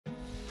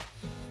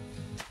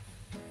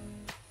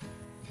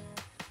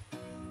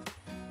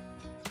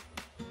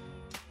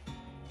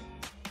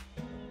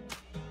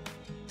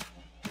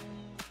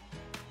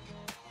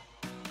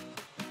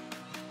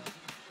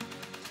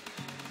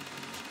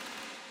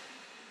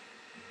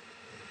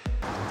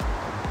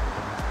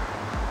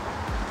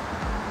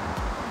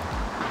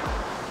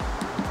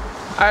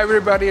Hi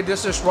everybody,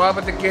 this is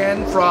Robert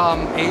again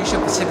from Asia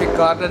Pacific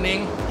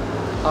Gardening.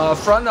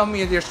 Front of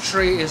me, this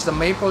tree is the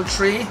maple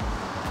tree.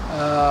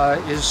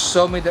 It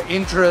showed me the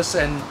interest,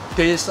 and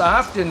this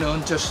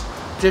afternoon just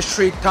this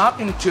tree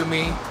talking to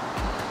me,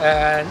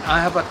 and I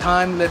have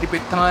a little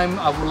bit time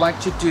I would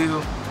like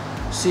to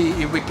see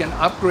if we can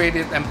upgrade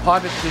it and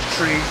pot it this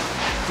tree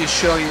to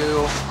show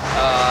you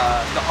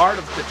the art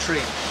of the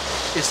tree.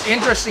 It's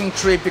interesting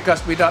tree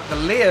because without the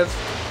leaf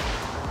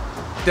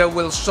that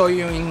will show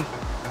you in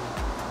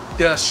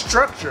the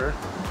structure,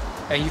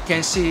 and you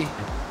can see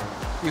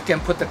you can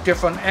put a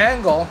different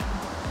angle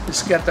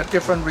to get a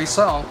different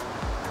result.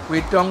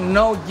 We don't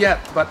know yet,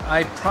 but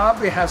I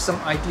probably have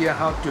some idea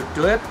how to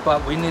do it,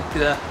 but we need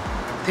to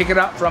take it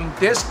out from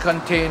this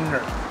container.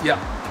 Yeah.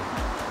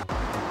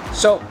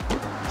 So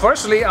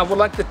firstly, I would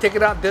like to take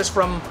it out this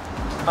from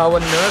our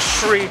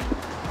nursery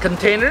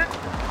container.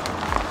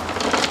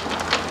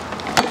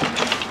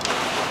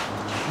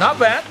 Not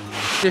bad.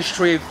 This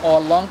tree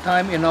for a long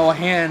time in our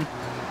hand.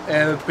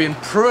 We've been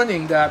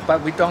pruning that,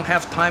 but we don't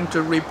have time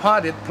to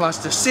repot it, plus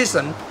the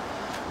season.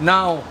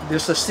 Now,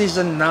 there's a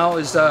season now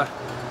is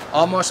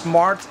almost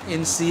March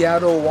in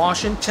Seattle,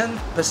 Washington,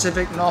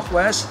 Pacific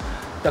Northwest.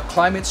 The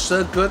climate's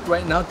so good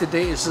right now.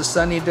 Today is a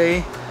sunny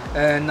day,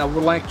 and I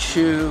would like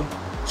to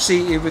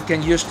see if we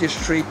can use this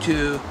tree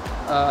to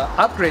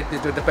upgrade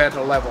it to the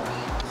better level.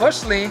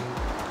 Firstly,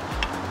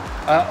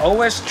 I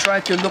always try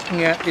to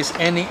looking at is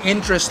any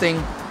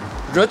interesting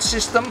root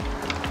system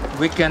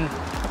we can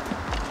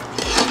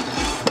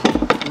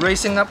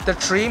raising up the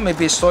tree,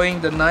 maybe showing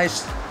the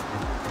nice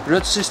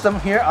root system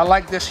here. I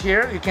like this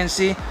here. You can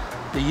see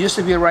it used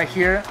to be right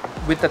here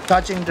with the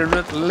touching the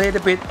root a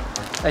little bit,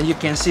 and you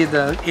can see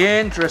the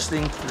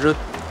interesting root.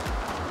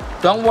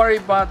 Don't worry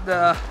about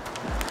the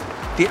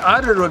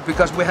other root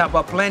because we have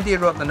a plenty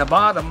root on the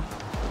bottom.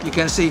 You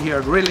can see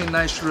here really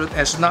nice root.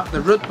 It's not the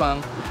root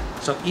bung,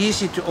 so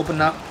easy to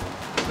open up.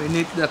 We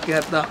need to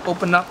get the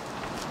open up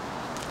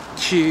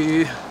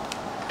to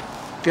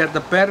get the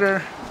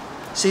better.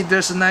 See,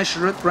 there's a nice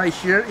root right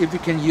here if you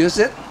can use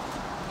it,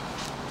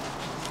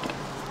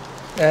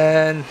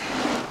 and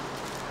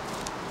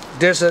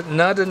there's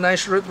another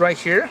nice root right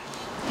here.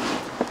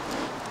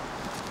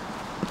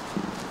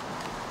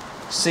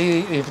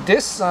 See if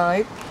this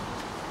side,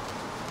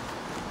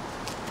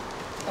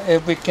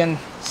 if we can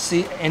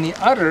see any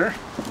other,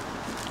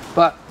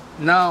 but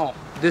now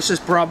this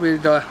is probably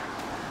the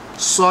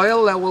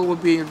soil level will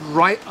be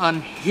right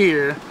on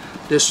here.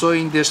 They're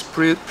showing this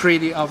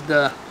pretty of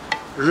the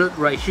root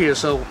right here,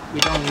 so we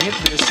don't need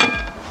this.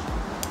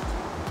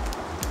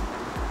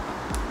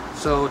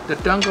 So the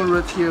dongle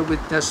root here, we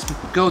just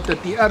go to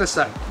the other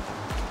side.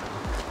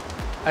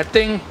 I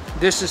think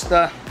this is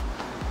the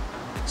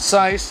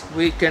size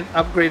we can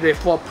upgrade it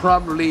for,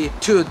 probably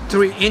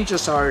 2-3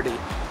 inches already.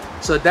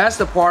 So that's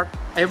the part.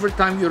 Every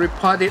time you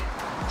repot it,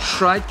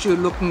 try to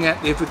looking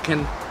at if we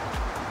can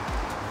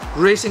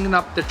raising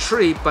up the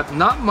tree, but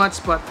not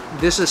much. But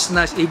this is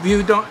nice. If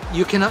you don't,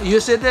 you cannot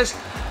use it this.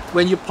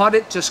 When you pot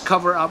it, just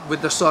cover up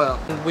with the soil.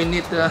 We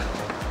need to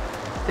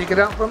take it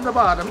out from the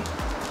bottom,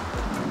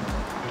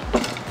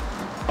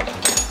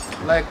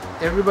 like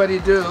everybody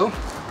do.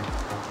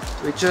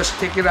 We just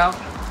take it out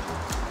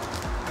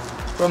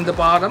from the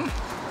bottom.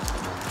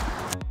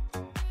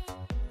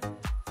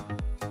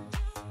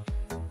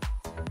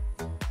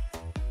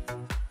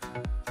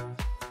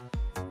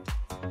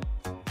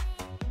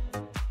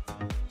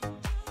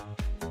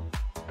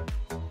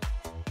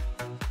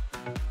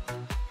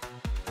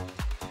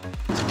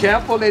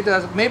 Carefully,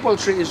 the maple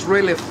tree is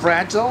really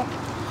fragile,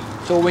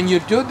 so when you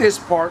do this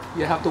part,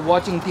 you have to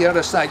watching the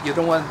other side. You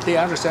don't want the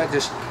other side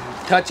just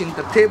touching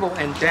the table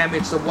and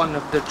damage the one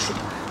of the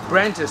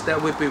branches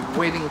that we'll be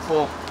waiting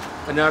for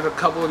another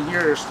couple of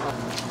years.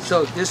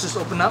 So this is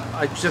open up.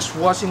 I'm just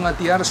watching on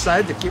the other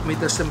side to give me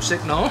the same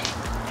signal.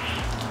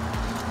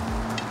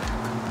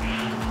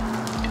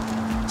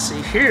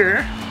 See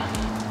here.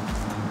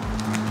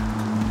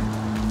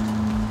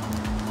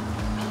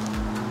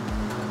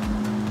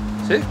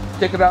 See?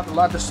 Take it out a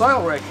lot of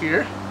soil right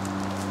here.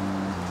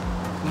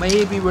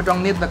 Maybe we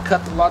don't need to cut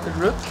a lot of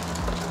root,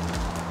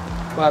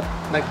 but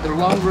like the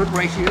long root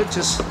right here,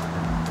 just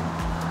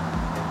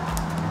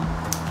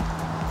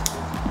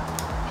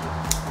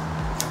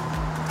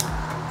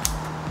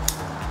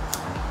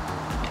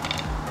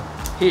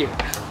here.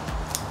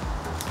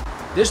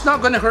 This is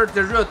not going to hurt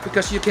the root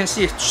because you can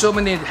see so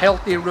many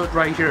healthy root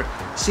right here.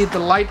 See the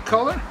light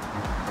color?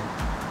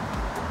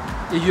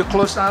 If you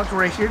close out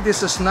right here,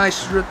 this is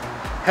nice root.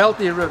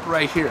 Healthy root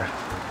right here.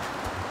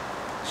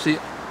 See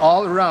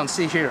all around,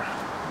 see here.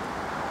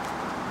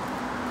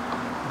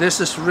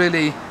 This is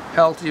really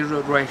healthy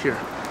root right here.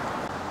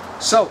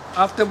 So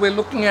after we're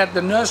looking at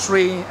the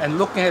nursery and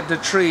looking at the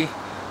tree,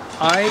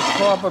 I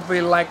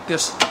probably like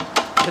this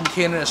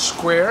container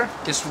square.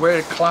 It's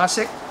very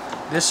classic.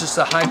 This is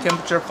a high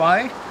temperature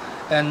fire,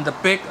 and the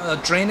big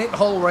drainage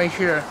hole right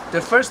here. The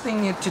first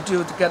thing you need to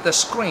do to get the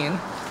screen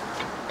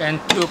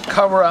and to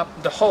cover up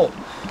the hole.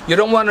 You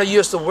don't want to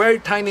use the very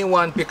tiny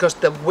one because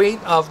the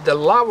weight of the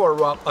lava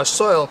rock or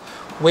soil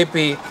will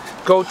be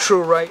go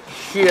through right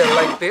here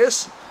like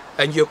this,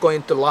 and you're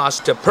going to lose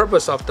the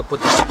purpose of to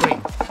put the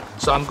screen.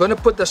 So I'm going to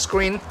put the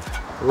screen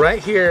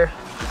right here,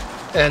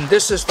 and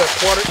this is the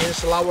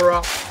 1/4" lava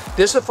rock.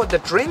 This is for the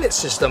drainage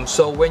system,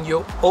 so when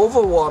you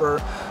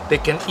overwater, they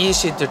can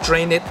easy to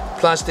drain it.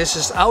 Plus this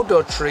is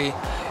outdoor tree.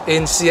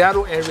 In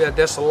Seattle area,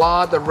 there's a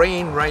lot of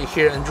rain right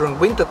here, and during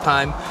winter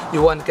time,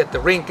 you want to get the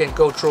rain can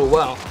go through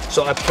well.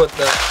 So I put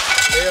the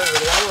layer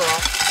of lava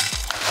rock,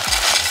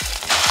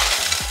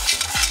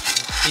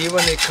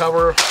 evenly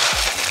cover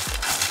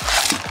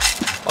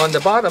on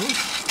the bottom.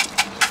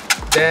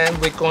 Then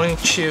we're going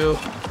to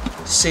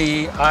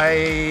see,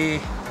 I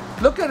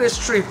look at this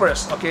tree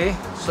first, okay?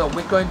 So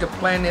we're going to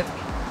plant it,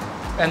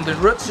 and the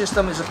root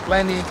system is a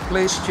plenty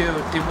place to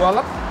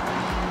develop.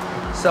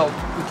 So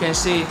you can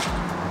see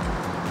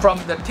from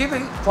the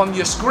TV, from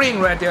your screen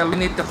right there, we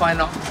need to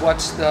find out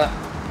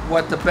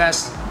what the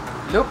best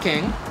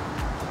looking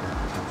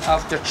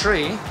of the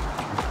tree.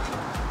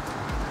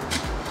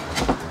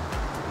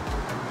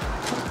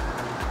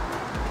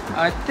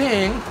 I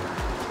think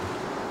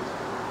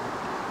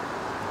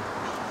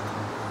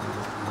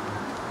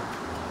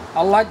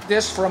I like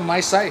this from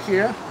my side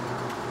here.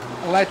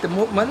 I like the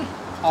movement.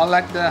 I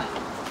like the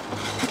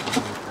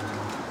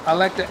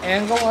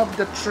angle of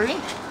the tree.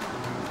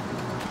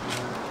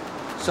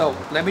 So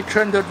let me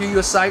turn to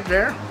your side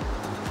there.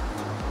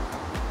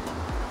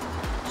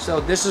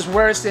 So this is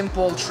very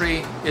simple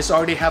tree. It's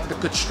already have the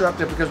good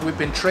structure because we've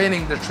been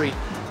training the tree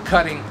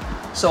cutting.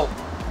 So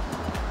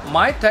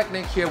my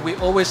technique here, we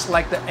always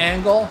like the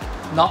angle,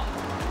 not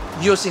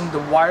using the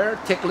wire,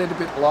 take a little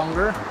bit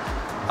longer.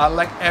 I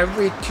like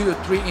every 2 or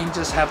 3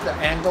 inches have the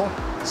angle.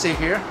 See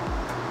here,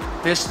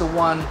 this is the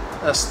one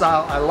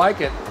style I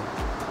like it.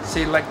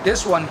 See, like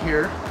this one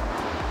here,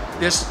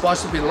 this is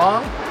supposed to be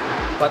long,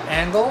 but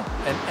angle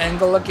and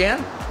angle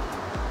again.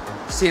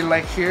 See,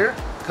 like here,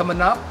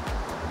 coming up,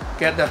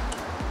 get the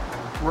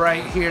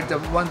right here, the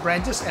 1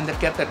 branches, and to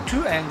get the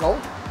 2 angle.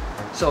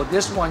 So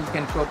this one you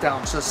can go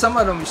down. So some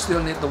of them you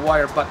still need the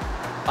wire, but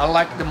I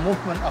like the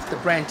movement of the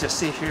branches.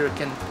 See here, you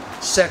can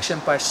section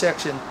by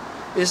section.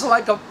 It's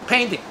like a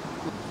painting.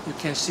 You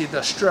can see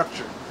the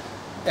structure.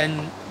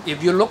 And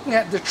if you're looking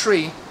at the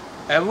tree,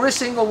 every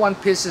single one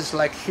piece is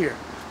like here.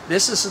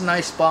 This is a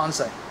nice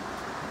bonsai,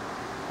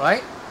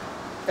 right?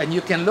 And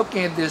you can look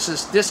at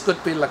this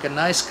could be like a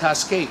nice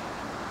cascade.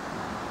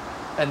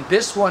 And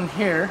this one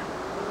here,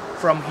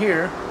 from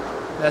here,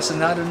 that's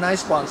another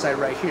nice bonsai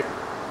right here.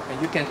 And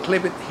you can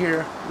clip it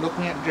here,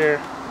 looking at there,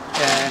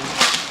 and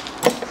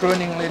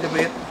pruning a little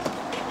bit.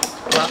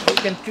 But you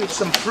can do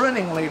some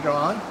pruning later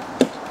on.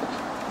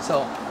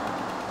 So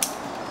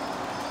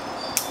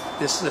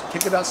this is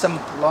pick it out some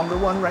longer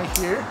one right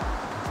here,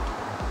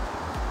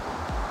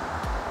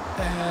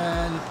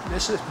 and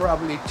this is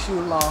probably too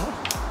long.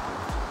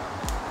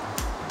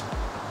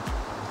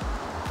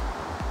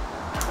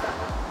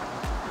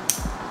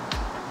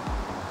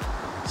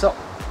 So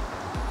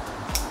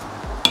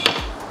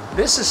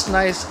this is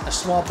nice, a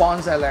small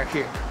bonsai like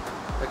here,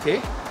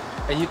 okay?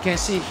 And you can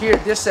see here,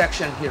 this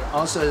section here,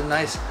 also a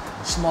nice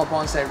small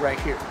bonsai right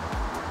here.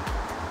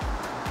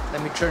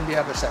 Let me turn the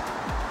other side.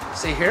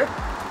 See here?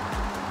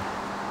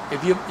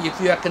 If you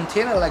have a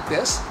container like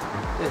this,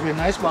 there's a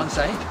nice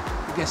bonsai.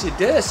 You can see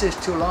this is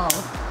too long,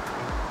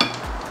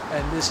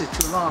 and this is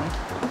too long,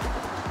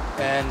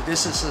 and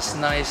this is a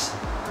nice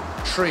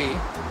tree,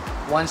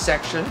 1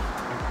 section.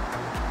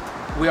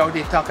 We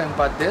already talking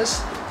about this,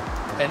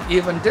 and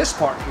even this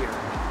part here.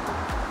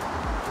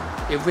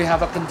 If we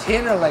have a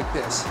container like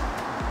this,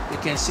 you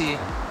can see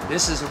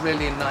this is a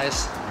really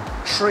nice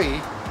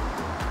tree,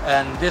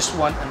 and this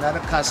one another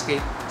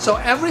cascade. So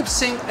every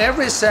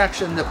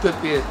section that could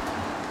be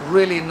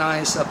really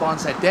nice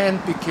bonsai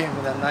then became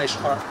a nice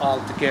art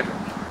altogether.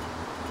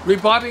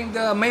 Repotting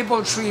the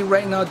maple tree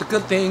right now, the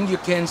good thing you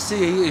can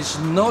see is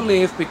no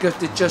leaf because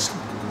they just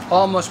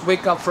almost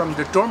wake up from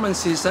the dormant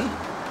season,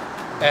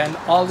 and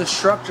all the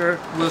structure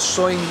will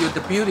showing you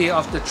the beauty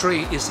of the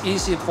tree. It's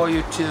easy for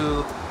you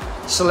to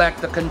select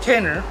the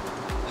container,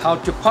 how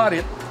to pot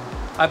it.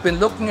 I've been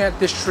looking at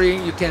this tree,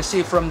 you can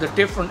see from the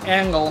different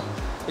angle,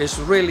 it's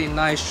really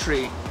nice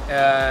tree.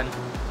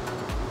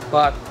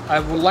 But I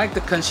would like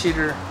to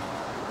consider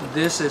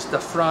this is the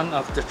front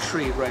of the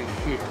tree right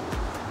here.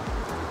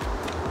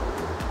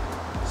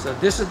 So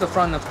this is the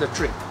front of the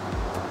tree.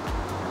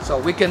 So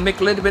we can make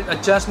a little bit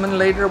adjustment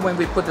later when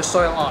we put the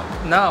soil on.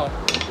 Now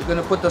we're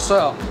going to put the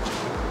soil.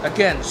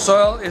 Again,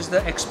 soil is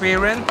the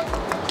experience,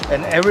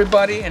 and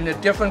everybody in a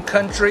different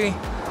country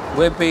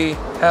will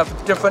have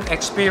different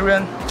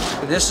experience.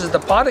 This is the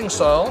potting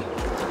soil.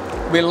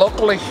 We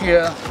locally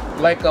here,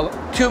 like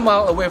 2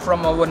 miles away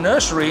from our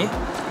nursery,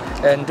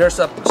 and there's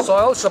a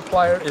soil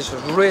supplier is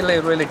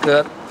really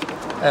good,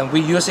 and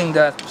we're using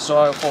that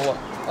soil for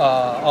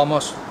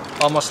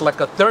almost like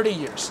 30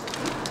 years.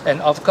 And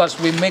of course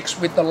we mix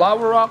with the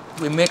lava rock,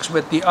 we mix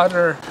with the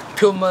other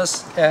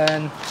pumice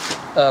and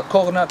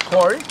coconut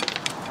coir.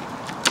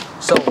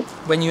 So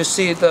when you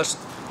see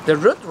the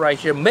root right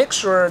here, make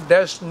sure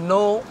there's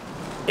no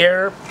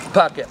air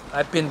pocket.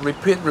 I've been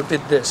repeat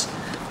this.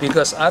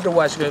 because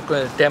otherwise you're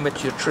going to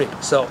damage your tree.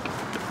 So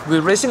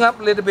we're raising up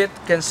a little bit.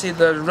 You can see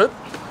the root.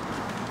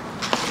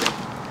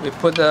 We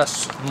put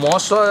more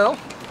soil.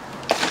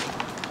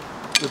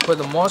 We put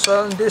more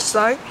soil on this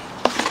side.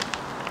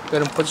 We're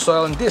going to put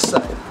soil on this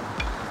side.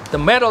 The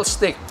metal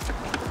stick,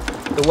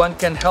 the one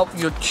can help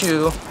you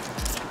to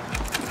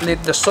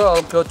let the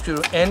soil go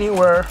to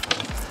anywhere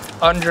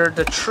under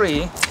the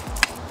tree,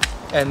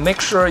 and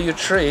make sure your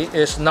tree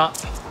is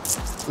not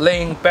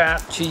laying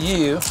back to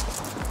you.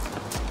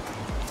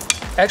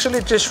 Actually,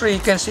 this tree, you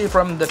can see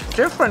from the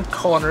different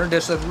corner,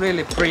 there's a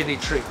really pretty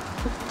tree.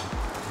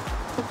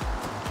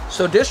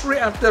 So this tree,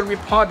 after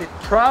repotted,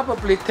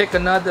 probably take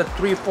another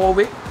 3-4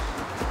 weeks.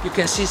 You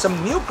can see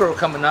some new growth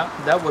coming up.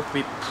 That would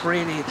be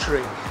pretty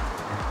tree.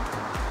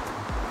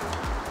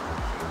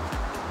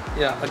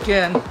 Yeah,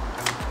 again,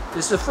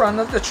 this is the front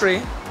of the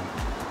tree.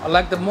 I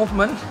like the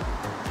movement.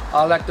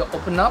 I like to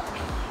open up.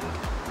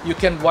 You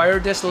can wire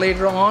this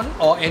later on,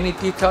 or any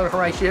detail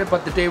right here,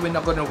 but today we're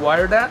not going to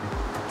wire that.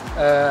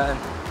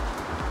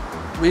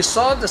 We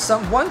saw that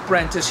one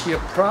branches here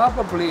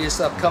probably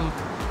is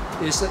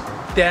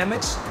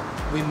damaged.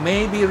 We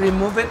maybe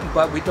remove it,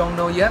 but we don't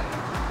know yet.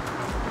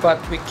 But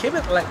we keep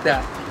it like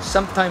that.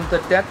 Sometimes the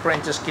dead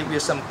branches give you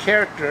some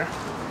character.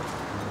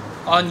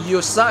 On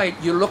your side,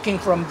 you're looking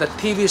from the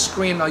TV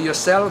screen or your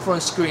cell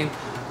phone screen,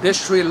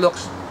 this tree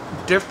looks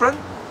different,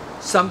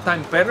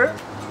 sometimes better,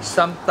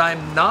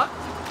 sometimes not.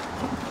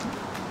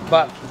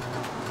 But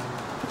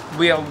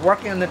we are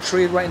working on the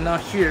tree right now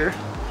here.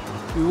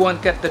 We want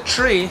to get the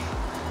tree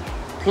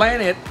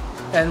planted,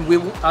 and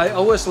I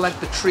always like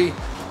the tree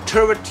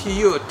toward to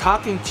you,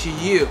 talking to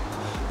you.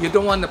 You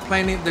don't want to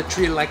plant the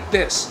tree like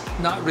this,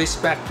 not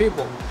respect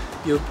people.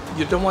 You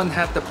don't want to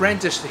have the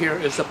branches here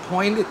is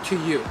pointed to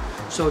you.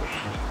 So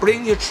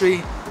bring your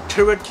tree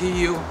toward to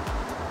you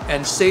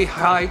and say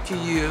hi to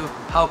you.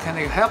 How can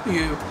I help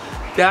you?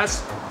 That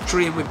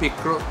tree would be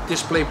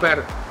display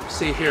better.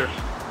 See here,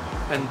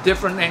 and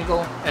different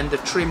angle, and the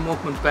tree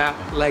movement back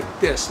like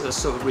this.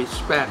 So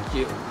respect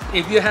you.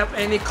 If you have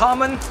any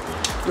comment,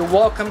 you're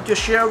welcome to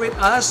share with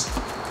us.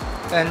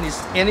 And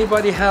if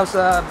anybody has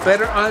a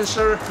better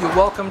answer, you're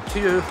welcome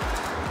to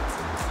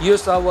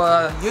use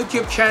our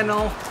YouTube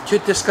channel to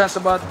discuss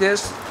about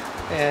this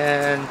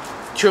and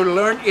to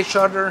learn each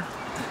other.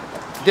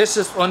 This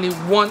is only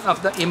one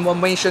of the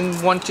information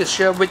I want to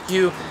share with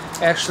you.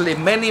 Actually,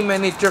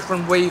 many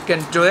different ways you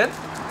can do it.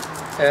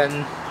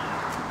 And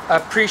I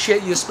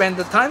appreciate you spend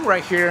the time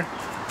right here.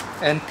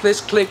 And please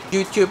click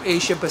YouTube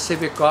Asia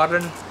Pacific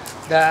Garden,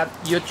 that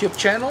YouTube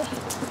channel.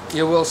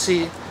 You will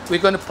see we're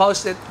going to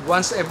post it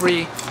once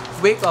every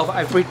week or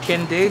every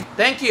 10 days.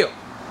 Thank you.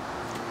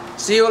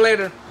 See you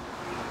later.